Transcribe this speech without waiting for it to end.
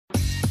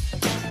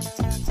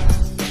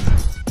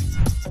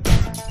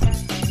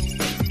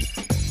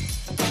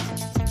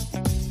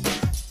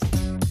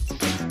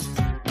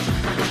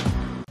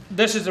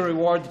This is the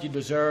reward that you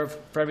deserve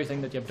for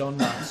everything that you've done,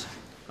 lads.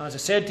 As I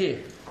said to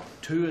you,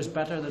 2 is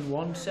better than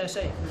 1,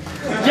 Sissy.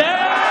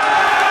 Yeah!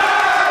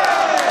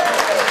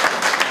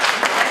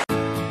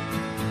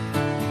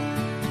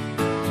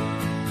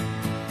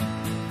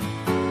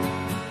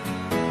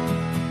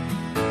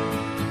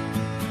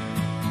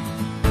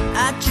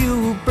 I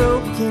drew a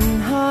broken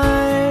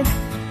heart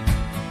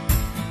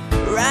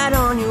right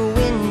on your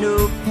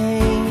window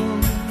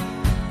pane,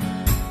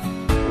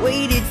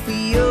 waited for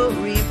your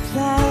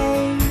reply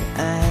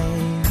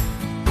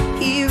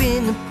here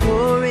in the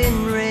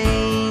pouring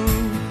rain.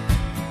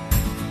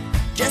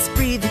 Just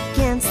breathe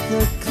against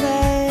the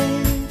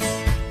glass,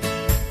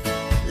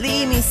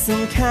 leave me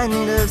some kind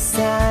of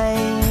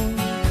sign.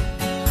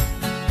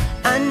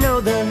 I know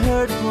the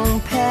hurt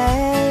won't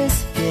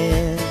pass,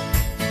 yeah.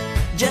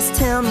 Just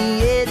tell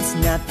me it's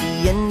not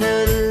the end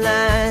of the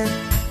line.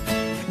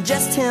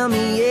 Just tell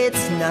me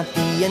it's not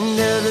the end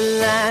of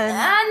the line.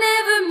 I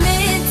never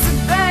meant to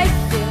break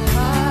your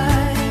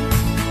heart.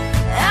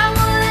 I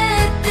won't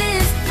let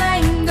this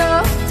plane go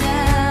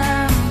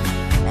down.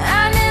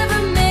 I never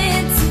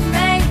meant to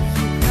make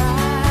you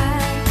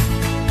cry.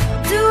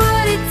 I'll do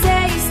what it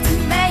takes to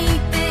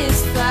make this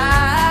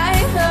fly.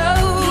 Oh,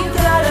 you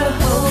gotta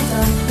hold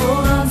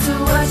on to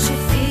what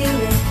you're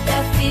feeling.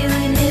 That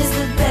feeling is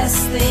the best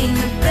thing,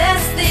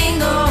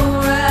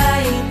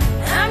 alright.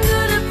 I'm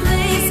gonna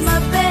place my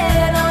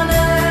bet on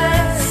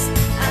us.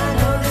 I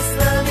know this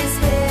love is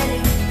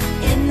heading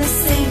in the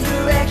same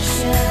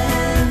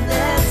direction.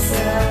 That's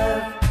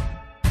up.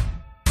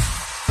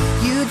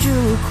 You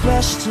drew a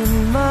question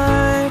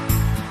mark,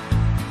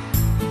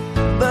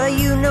 but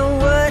you know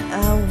what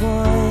I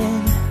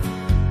want.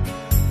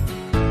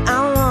 I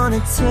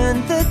wanna turn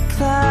the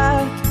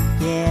clock,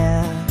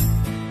 yeah,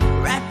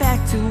 right back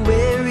to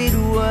where it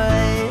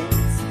was.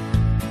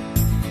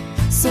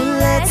 So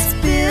let's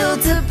build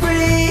a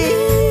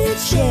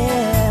bridge,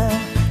 yeah,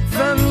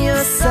 from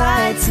your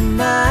side to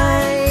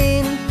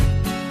mine.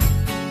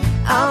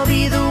 I'll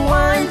be the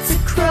one to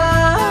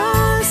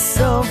cross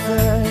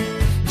over.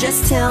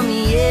 Just tell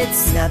me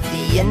it's not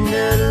the end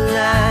of the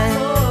line.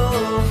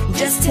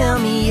 Just tell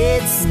me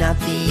it's not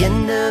the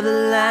end of the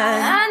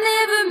line. I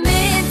never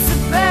meant to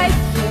break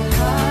your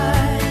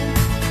heart.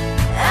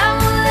 I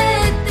won't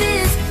let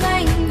this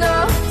plane go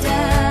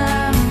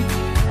down.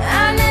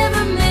 I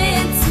never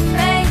meant to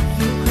make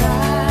you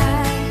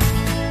cry.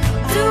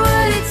 Do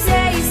what it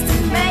takes to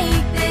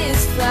make this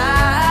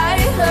fly.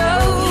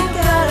 Oh, you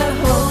gotta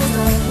hold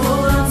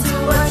on to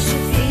what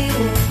you're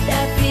feeling.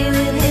 That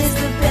feeling is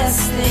the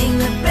best thing,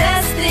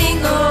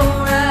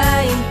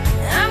 alright.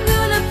 I'm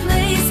gonna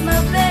place my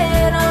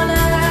bet on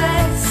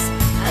us.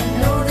 I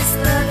know this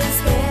love is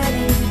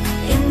heading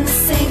in the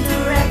same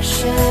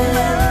direction.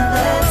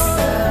 That's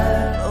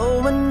up. Oh,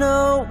 I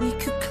know we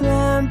could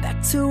climb back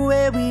to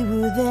where we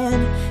were then.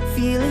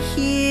 Feel it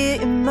here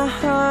in my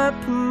heart,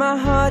 put my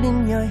heart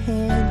in your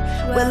hand.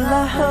 Well,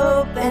 I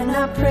hope and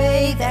I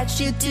pray that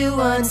you do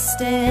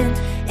understand.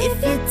 If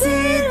you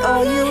did,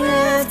 all you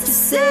have to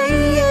say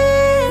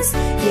is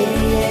yeah,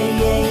 yeah,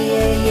 yeah,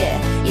 yeah,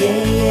 yeah,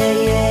 yeah,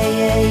 yeah,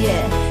 yeah, yeah,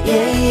 yeah,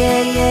 yeah,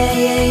 yeah,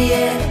 yeah, yeah.